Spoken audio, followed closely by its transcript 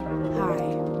Hi,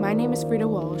 my name is Frida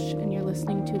Walsh, and you're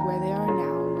listening to Where They Are Now,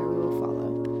 Never Will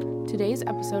Follow. Today's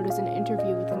episode is an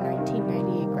interview with a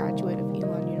 1998 graduate of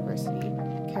Elon University,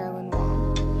 Carolyn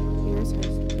Wang. Here's her.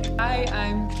 Hi,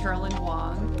 I'm Carolyn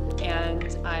Wang,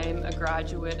 and I'm a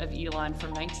graduate of Elon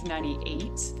from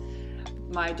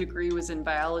 1998. My degree was in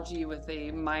biology with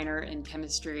a minor in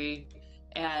chemistry,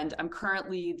 and I'm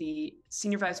currently the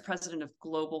Senior Vice President of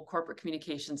Global Corporate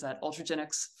Communications at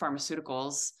Ultragenyx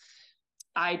Pharmaceuticals.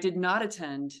 I did not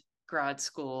attend grad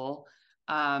school,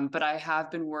 but I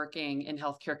have been working in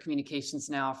healthcare communications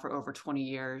now for over 20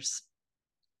 years.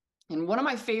 And one of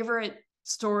my favorite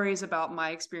stories about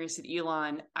my experience at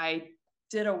Elon, I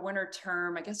did a winter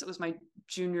term, I guess it was my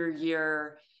junior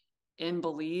year in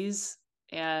Belize,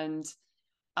 and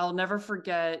I'll never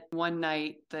forget one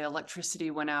night the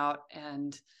electricity went out,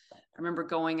 and I remember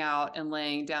going out and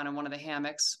laying down in one of the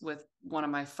hammocks with one of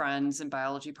my friends and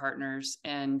biology partners,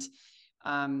 and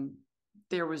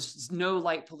there was no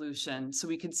light pollution, so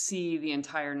we could see the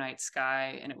entire night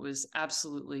sky, and it was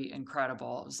absolutely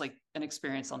incredible. It was like an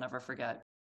experience I'll never forget.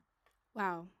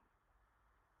 Wow.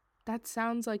 That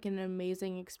sounds like an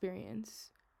amazing experience.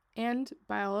 And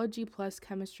biology plus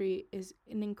chemistry is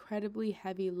an incredibly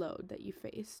heavy load that you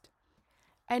faced.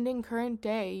 And in current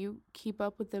day, you keep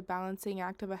up with the balancing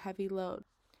act of a heavy load,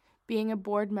 being a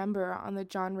board member on the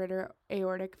John Ritter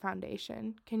Aortic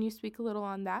Foundation. Can you speak a little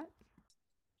on that?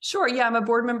 Sure. Yeah, I'm a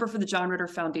board member for the John Ritter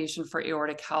Foundation for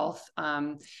Aortic Health.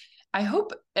 I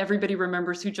hope everybody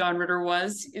remembers who John Ritter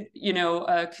was.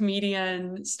 A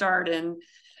comedian, starred in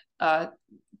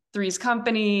Three's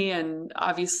Company and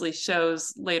obviously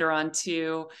shows later on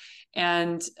too.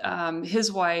 And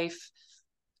his wife,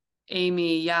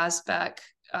 Amy Yazbek,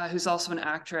 who's also an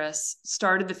actress,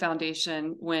 started the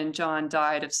foundation when John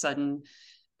died of sudden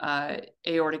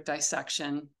aortic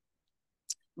dissection,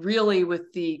 really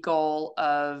with the goal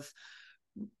of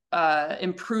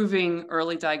improving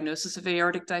early diagnosis of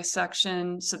aortic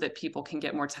dissection so that people can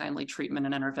get more timely treatment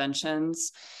and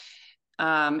interventions,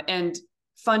 and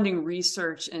funding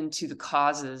research into the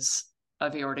causes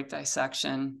of aortic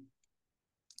dissection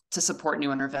to support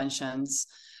new interventions.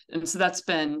 And so that's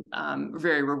been a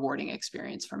very rewarding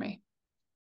experience for me.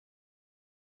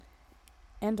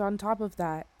 And on top of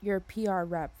that, you're a PR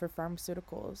rep for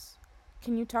pharmaceuticals.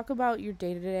 Can you talk about your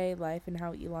day-to-day life and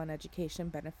how Elon education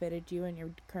benefited you in your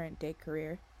current day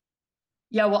career?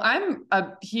 Yeah, well, I'm a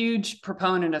huge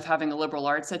proponent of having a liberal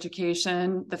arts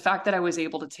education. The fact that I was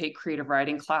able to take creative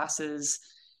writing classes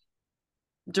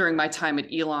during my time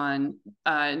at Elon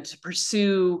and to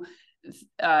pursue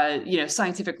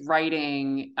scientific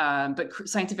writing, but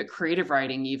scientific creative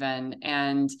writing even,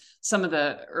 and some of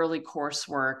the early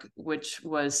coursework, which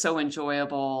was so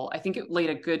enjoyable. I think it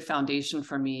laid a good foundation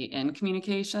for me in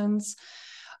communications.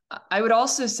 I would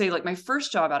also say, like, my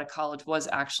first job out of college was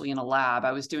actually in a lab.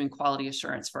 I was doing quality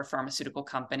assurance for a pharmaceutical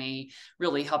company,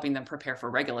 really helping them prepare for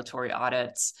regulatory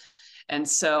audits. And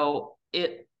so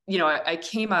I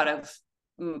came out of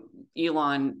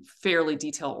Elon fairly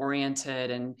detail oriented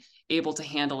and able to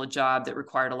handle a job that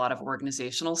required a lot of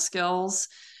organizational skills,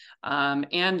 and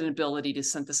an ability to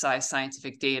synthesize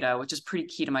scientific data, which is pretty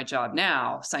key to my job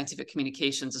now. Scientific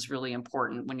communications is really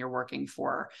important when you're working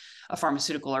for a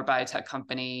pharmaceutical or biotech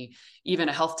company, even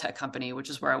a health tech company, which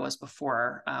is where I was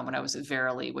before, when I was at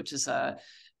Verily, which is a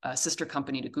sister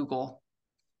company to Google.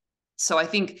 So I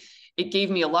think it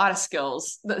gave me a lot of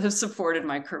skills that have supported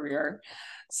my career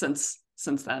since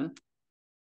then.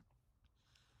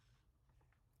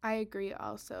 I agree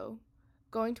also.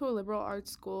 Going to a liberal arts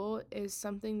school is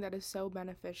something that is so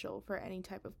beneficial for any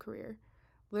type of career.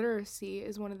 Literacy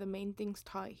is one of the main things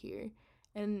taught here,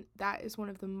 and that is one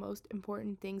of the most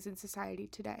important things in society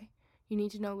today. You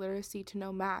need to know literacy to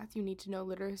know math. You need to know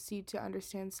literacy to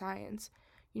understand science.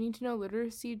 You need to know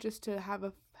literacy just to have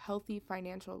a healthy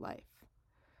financial life.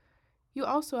 You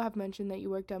also have mentioned that you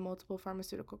worked at multiple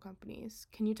pharmaceutical companies.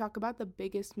 Can you talk about the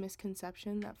biggest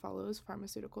misconception that follows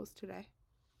pharmaceuticals today?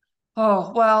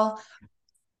 Oh, well,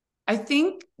 I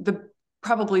think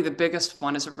probably the biggest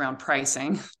one is around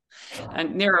pricing.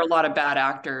 And there are a lot of bad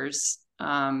actors.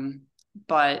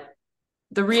 But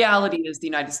the reality is the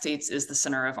United States is the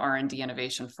center of R&D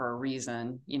innovation for a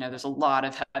reason. There's a lot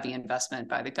of heavy investment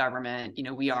by the government.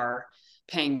 We are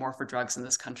paying more for drugs in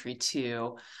this country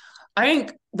too. I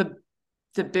think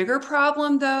the bigger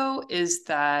problem, though, is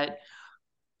that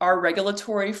our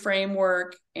regulatory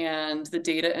framework and the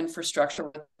data infrastructure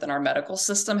within our medical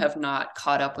system have not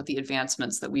caught up with the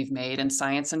advancements that we've made in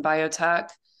science and biotech.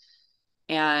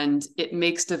 and it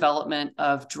makes development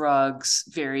of drugs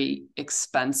very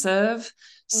expensive. Mm.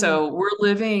 So we're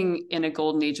living in a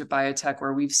golden age of biotech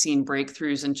where we've seen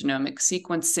breakthroughs in genomic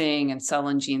sequencing and cell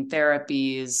and gene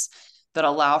therapies that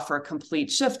allow for a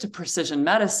complete shift to precision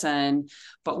medicine.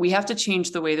 But we have to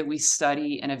change the way that we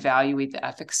study and evaluate the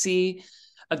efficacy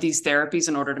of these therapies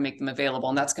in order to make them available.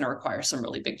 And that's going to require some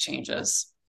really big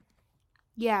changes.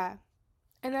 Yeah,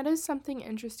 and that is something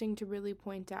interesting to really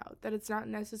point out, that it's not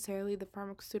necessarily the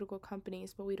pharmaceutical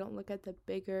companies, but we don't look at the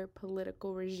bigger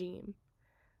political regime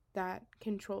that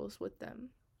controls with them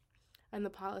and the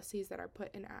policies that are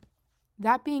put in act.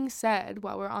 That being said,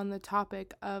 while we're on the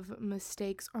topic of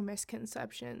mistakes or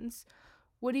misconceptions,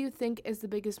 what do you think is the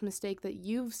biggest mistake that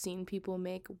you've seen people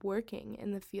make working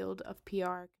in the field of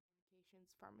PR?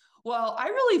 Well, I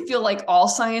really feel like all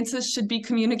scientists should be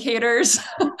communicators.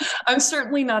 I'm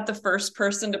certainly not the first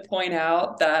person to point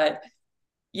out that,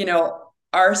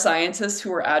 our scientists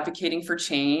who are advocating for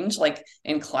change, like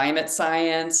in climate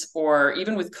science or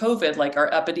even with COVID, like our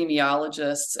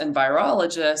epidemiologists and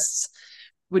virologists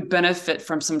would benefit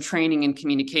from some training in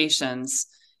communications,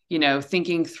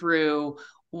 thinking through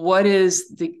what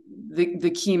is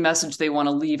the key message they want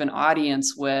to leave an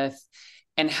audience with,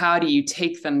 and how do you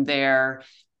take them there.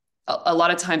 A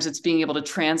lot of times it's being able to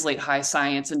translate high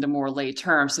science into more lay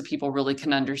terms so people really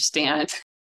can understand.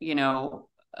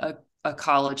 A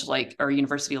college like or a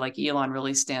university like Elon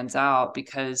really stands out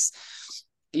because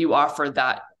you offer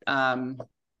that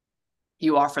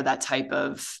type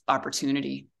of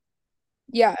opportunity.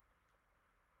 Yeah,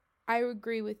 I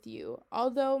agree with you.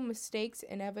 Although mistakes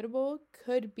inevitable,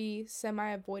 could be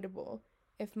semi-avoidable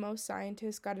if most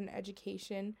scientists got an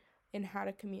education in how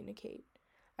to communicate.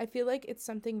 I feel like it's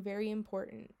something very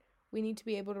important. We need to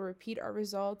be able to repeat our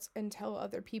results and tell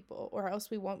other people, or else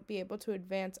we won't be able to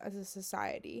advance as a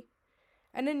society.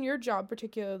 And in your job,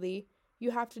 particularly,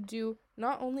 you have to do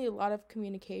not only a lot of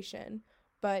communication,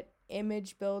 but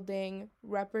image building,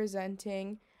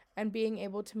 representing, and being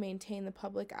able to maintain the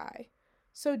public eye.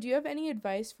 So, do you have any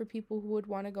advice for people who would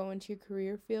want to go into your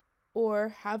career field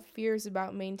or have fears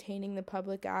about maintaining the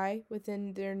public eye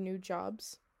within their new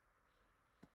jobs?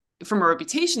 From a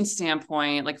reputation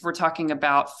standpoint, like if we're talking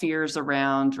about fears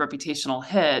around reputational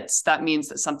hits, that means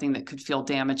that something that could feel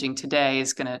damaging today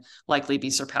is going to likely be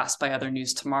surpassed by other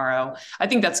news tomorrow. I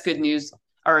think that's good news,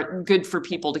 or good for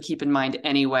people to keep in mind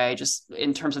anyway, just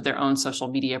in terms of their own social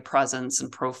media presence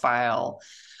and profile.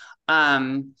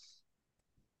 I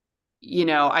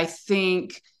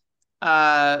think,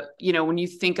 when you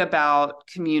think about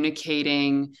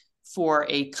communicating for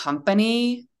a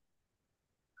company,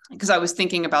 because I was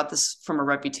thinking about this from a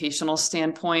reputational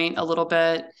standpoint a little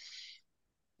bit.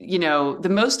 The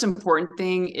most important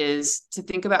thing is to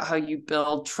think about how you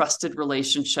build trusted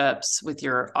relationships with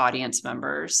your audience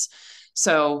members.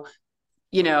 So,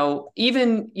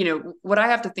 even, what I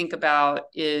have to think about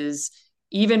is,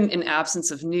 even in absence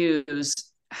of news,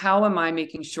 how am I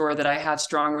making sure that I have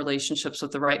strong relationships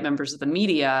with the right members of the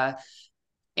media?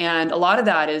 And a lot of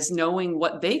that is knowing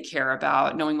what they care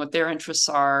about, knowing what their interests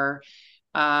are,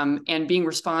 and being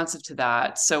responsive to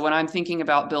that. So when I'm thinking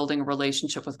about building a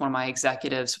relationship with one of my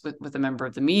executives, with a member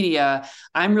of the media,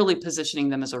 I'm really positioning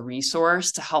them as a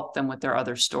resource to help them with their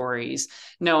other stories,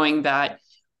 knowing that,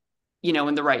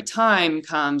 when the right time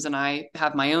comes and I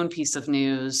have my own piece of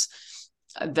news,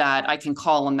 that I can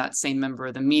call on that same member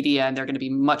of the media, and they're going to be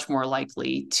much more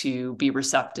likely to be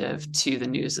receptive to the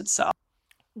news itself.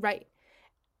 Right.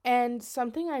 And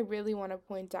something I really want to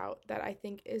point out that I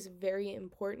think is very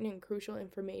important and crucial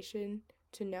information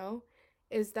to know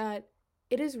is that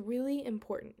it is really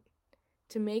important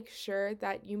to make sure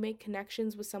that you make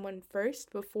connections with someone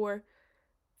first before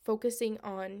focusing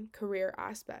on career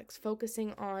aspects,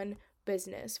 focusing on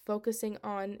business, focusing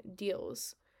on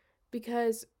deals.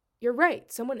 Because you're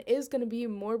right, someone is going to be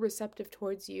more receptive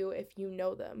towards you if you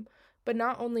know them. But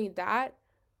not only that,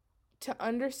 to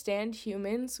understand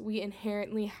humans, we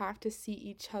inherently have to see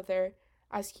each other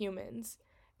as humans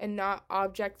and not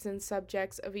objects and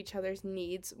subjects of each other's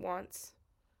needs, wants,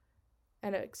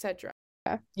 and etc.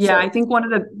 Yeah, I think one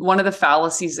of the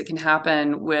fallacies that can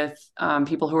happen with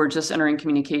people who are just entering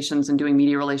communications and doing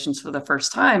media relations for the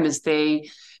first time is they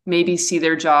maybe see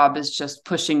their job as just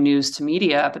pushing news to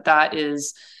media, but that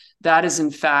is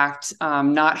in fact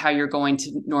not how you're going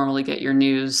to normally get your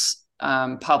news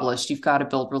published. You've got to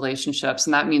build relationships,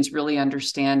 and that means really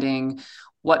understanding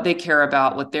what they care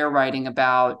about, what they're writing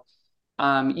about.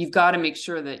 You've got to make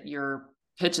sure that your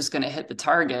pitch is going to hit the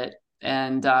target,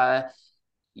 and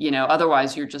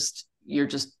otherwise you're just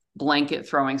blanket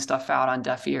throwing stuff out on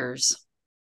deaf ears.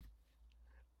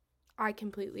 I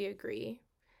completely agree.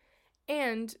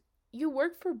 And You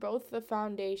work for both the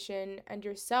foundation and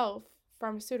yourself,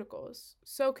 pharmaceuticals.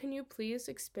 So, can you please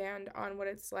expand on what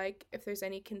it's like, if there's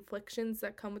any conflictions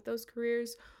that come with those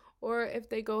careers, or if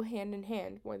they go hand in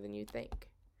hand more than you think?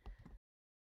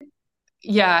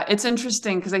 Yeah, it's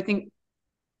interesting because I think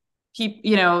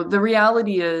the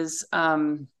reality is,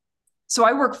 so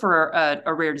I work for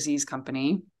a rare disease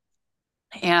company,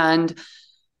 and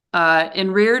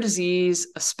in rare disease,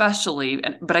 especially,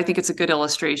 but I think it's a good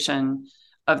illustration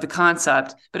of the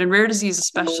concept. But in rare disease,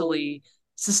 especially,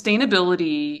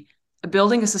 sustainability,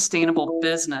 building a sustainable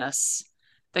business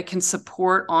that can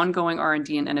support ongoing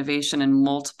R&D and innovation in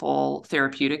multiple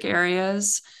therapeutic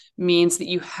areas means that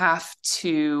you have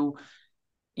to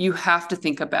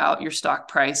think about your stock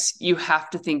price. You have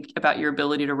to think about your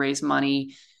ability to raise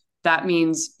money. That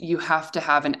means you have to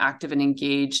have an active and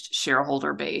engaged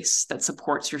shareholder base that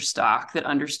supports your stock, that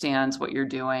understands what you're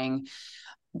doing.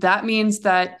 That means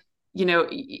that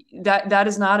that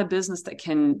is not a business that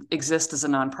can exist as a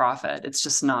nonprofit. It's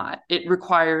just not. It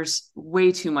requires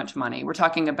way too much money. We're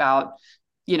talking about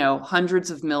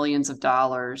hundreds of millions of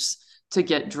dollars to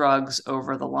get drugs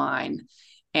over the line,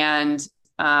 and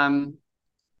um,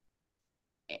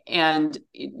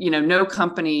 no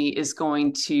company is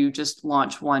going to just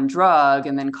launch one drug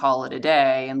and then call it a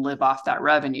day and live off that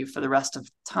revenue for the rest of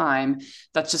the time.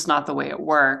 That's just not the way it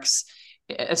works,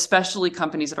 especially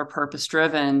companies that are purpose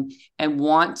driven and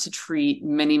want to treat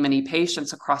many, many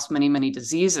patients across many, many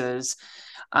diseases.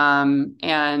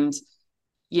 And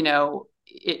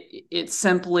it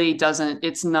simply doesn't,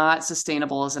 it's not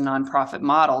sustainable as a nonprofit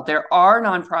model. There are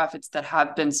nonprofits that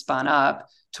have been spun up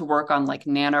to work on like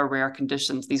nano rare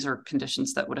conditions. These are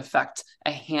conditions that would affect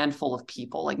a handful of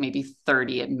people, like maybe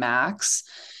 30 at max.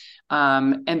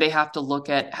 And they have to look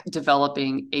at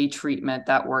developing a treatment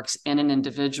that works in an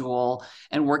individual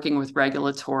and working with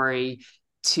regulatory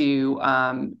to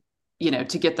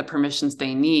get the permissions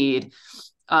they need.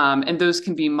 And those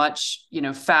can be much,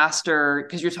 faster,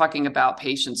 because you're talking about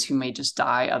patients who may just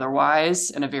die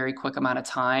otherwise in a very quick amount of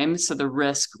time. So the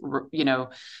risk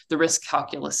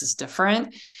calculus is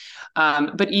different.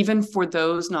 But even for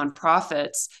those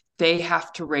nonprofits, they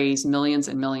have to raise millions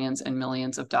and millions and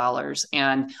millions of dollars.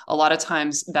 And a lot of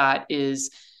times that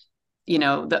is,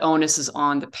 the onus is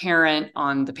on the parent,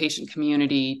 on the patient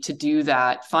community to do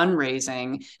that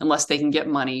fundraising, unless they can get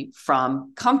money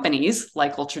from companies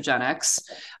like Ultragenyx.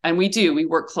 And we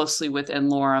work closely with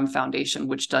Elon Foundation,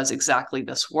 which does exactly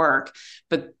this work,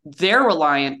 but they're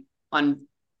reliant on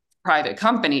private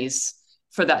companies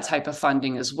for that type of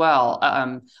funding as well.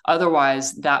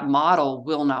 Otherwise, that model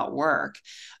will not work.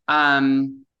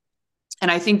 And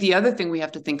I think the other thing we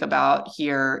have to think about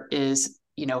here is,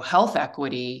 health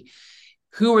equity.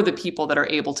 Who are the people that are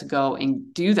able to go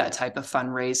and do that type of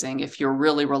fundraising if you're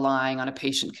really relying on a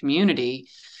patient community?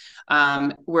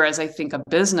 Whereas I think a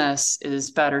business is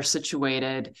better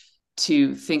situated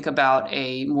to think about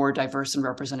a more diverse and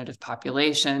representative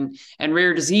population. And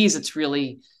rare disease, it's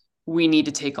really, we need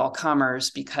to take all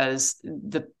comers because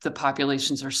the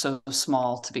populations are so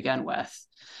small to begin with.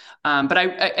 But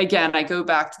I go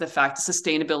back to the fact that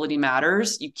sustainability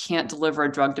matters. You can't deliver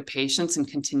a drug to patients and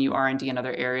continue R&D in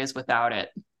other areas without it.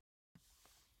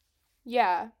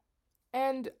 Yeah,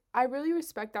 and I really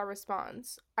respect that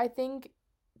response. I think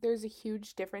there's a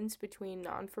huge difference between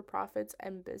non for profits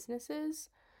and businesses.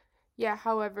 Yeah,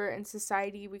 however, in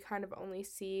society, we kind of only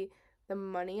see the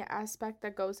money aspect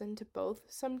that goes into both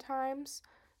sometimes.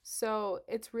 So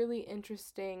it's really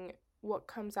interesting what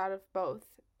comes out of both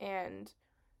and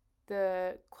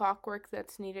the clockwork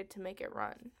that's needed to make it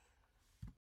run.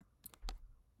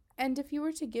 And if you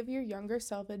were to give your younger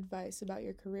self advice about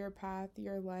your career path,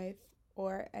 your life,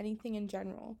 or anything in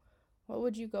general, what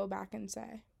would you go back and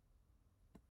say?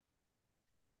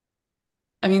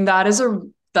 I mean, that's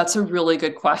a really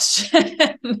good question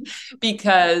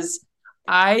because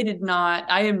I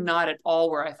am not at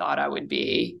all where I thought I would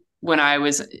be when I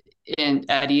was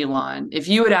at Elon. If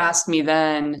you had asked me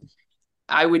then,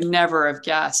 I would never have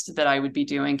guessed that I would be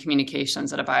doing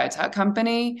communications at a biotech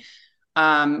company.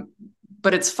 Um,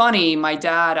 but it's funny, my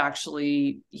dad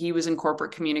actually, he was in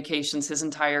corporate communications his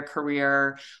entire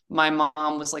career. My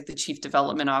mom was like the chief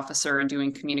development officer and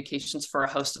doing communications for a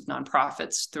host of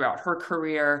nonprofits throughout her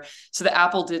career. So the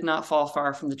apple did not fall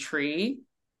far from the tree.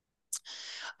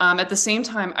 At the same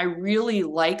time, I really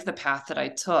like the path that I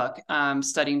took,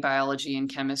 studying biology and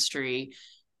chemistry.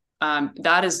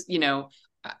 That is,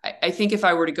 I think if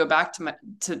I were to go back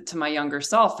to my younger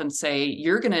self and say,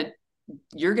 you're gonna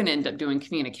end up doing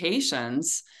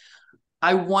communications,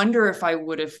 I wonder if I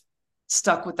would have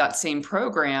stuck with that same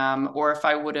program, or if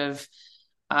I would have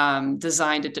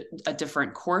designed a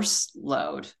different course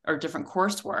load or different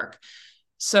coursework.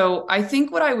 So I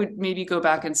think what I would maybe go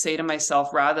back and say to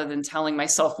myself, rather than telling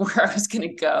myself where I was going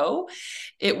to go,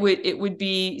 it would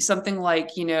be something like,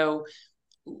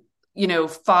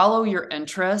 follow your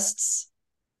interests,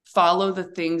 follow the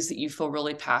things that you feel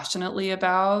really passionately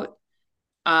about,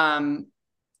 and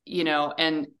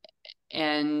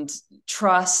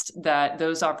trust that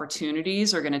those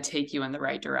opportunities are going to take you in the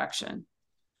right direction.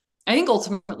 I think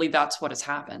ultimately that's what has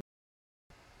happened.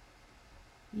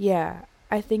 Yeah,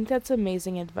 I think that's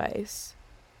amazing advice.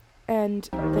 And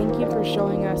thank you for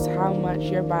showing us how much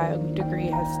your bio degree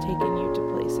has taken you to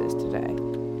places today.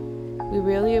 We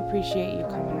really appreciate you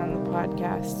coming on the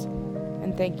podcast,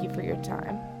 and thank you for your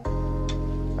time.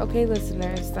 Okay,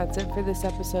 listeners, that's it for this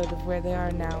episode of Where They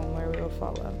Are Now and Where We Will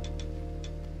Follow.